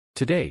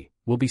Today,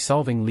 we'll be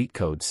solving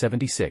LeetCode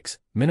 76,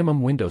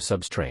 minimum window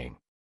substring.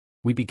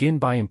 We begin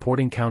by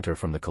importing counter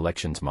from the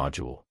collections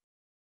module.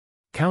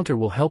 Counter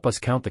will help us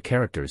count the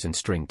characters in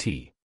string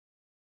t.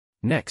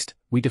 Next,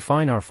 we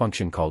define our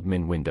function called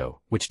minWindow,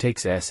 which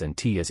takes s and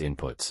t as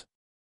inputs.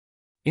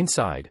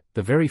 Inside,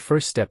 the very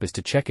first step is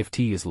to check if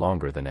t is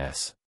longer than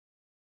s.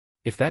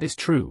 If that is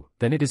true,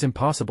 then it is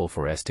impossible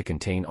for s to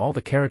contain all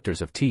the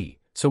characters of t,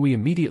 so we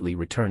immediately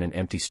return an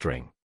empty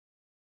string.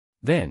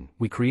 Then,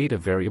 we create a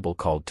variable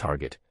called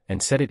target,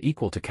 and set it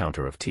equal to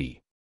counter of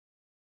t.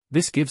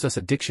 This gives us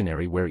a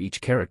dictionary where each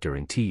character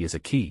in t is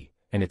a key,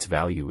 and its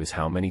value is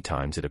how many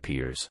times it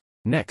appears.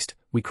 Next,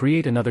 we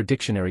create another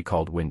dictionary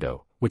called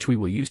window, which we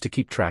will use to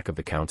keep track of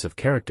the counts of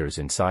characters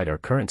inside our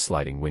current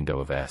sliding window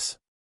of s.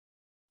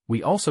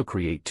 We also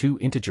create two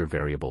integer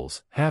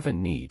variables, have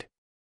and need.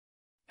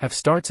 Have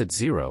starts at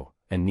 0,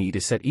 and need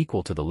is set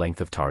equal to the length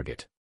of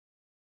target.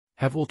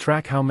 Have will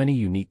track how many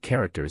unique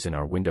characters in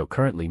our window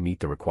currently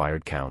meet the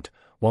required count,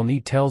 while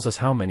need tells us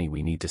how many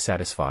we need to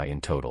satisfy in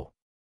total.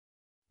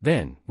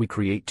 Then, we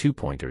create two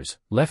pointers,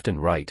 left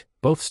and right,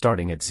 both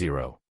starting at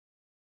 0.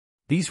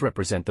 These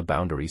represent the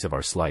boundaries of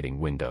our sliding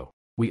window.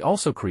 We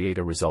also create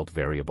a result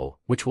variable,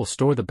 which will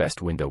store the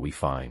best window we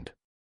find.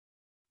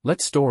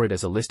 Let's store it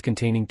as a list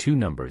containing two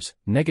numbers,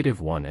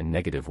 -1 and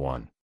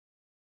 -1.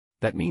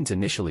 That means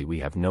initially we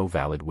have no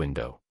valid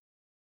window.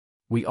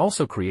 We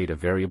also create a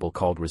variable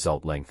called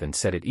result length and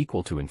set it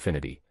equal to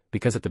infinity,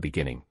 because at the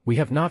beginning, we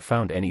have not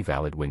found any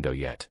valid window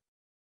yet.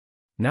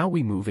 Now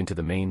we move into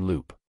the main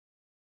loop.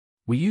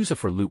 We use a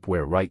for loop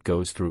where write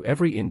goes through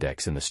every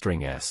index in the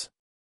string s.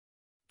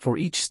 For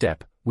each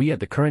step, we add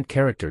the current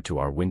character to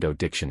our window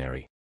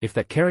dictionary. If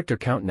that character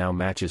count now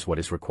matches what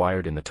is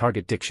required in the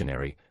target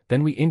dictionary,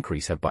 then we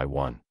increase have by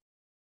 1.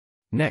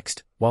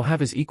 Next, while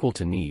have is equal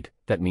to need,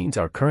 that means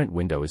our current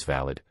window is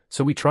valid,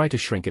 so we try to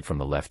shrink it from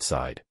the left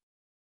side.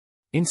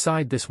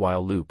 Inside this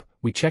while loop,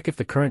 we check if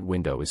the current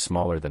window is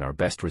smaller than our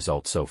best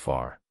result so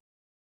far.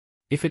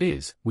 If it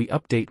is, we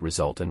update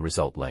result and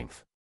result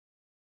length.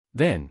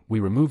 Then, we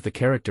remove the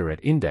character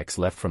at index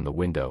left from the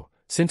window,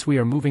 since we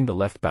are moving the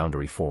left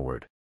boundary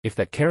forward. If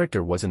that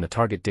character was in the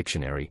target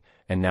dictionary,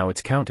 and now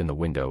its count in the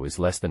window is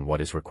less than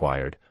what is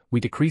required, we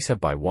decrease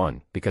have by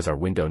 1, because our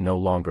window no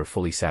longer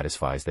fully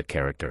satisfies that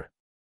character.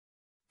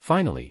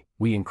 Finally,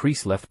 we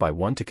increase left by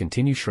 1 to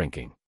continue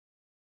shrinking.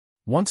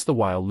 Once the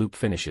while loop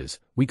finishes,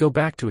 we go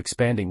back to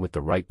expanding with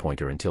the right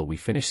pointer until we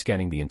finish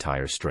scanning the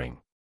entire string.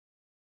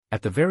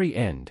 At the very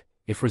end,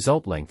 if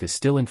result length is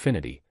still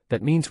infinity,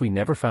 that means we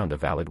never found a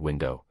valid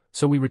window,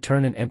 so we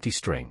return an empty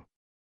string.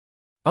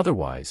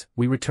 Otherwise,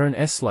 we return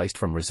s sliced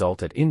from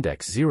result at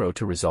index 0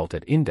 to result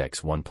at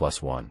index 1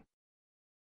 plus 1.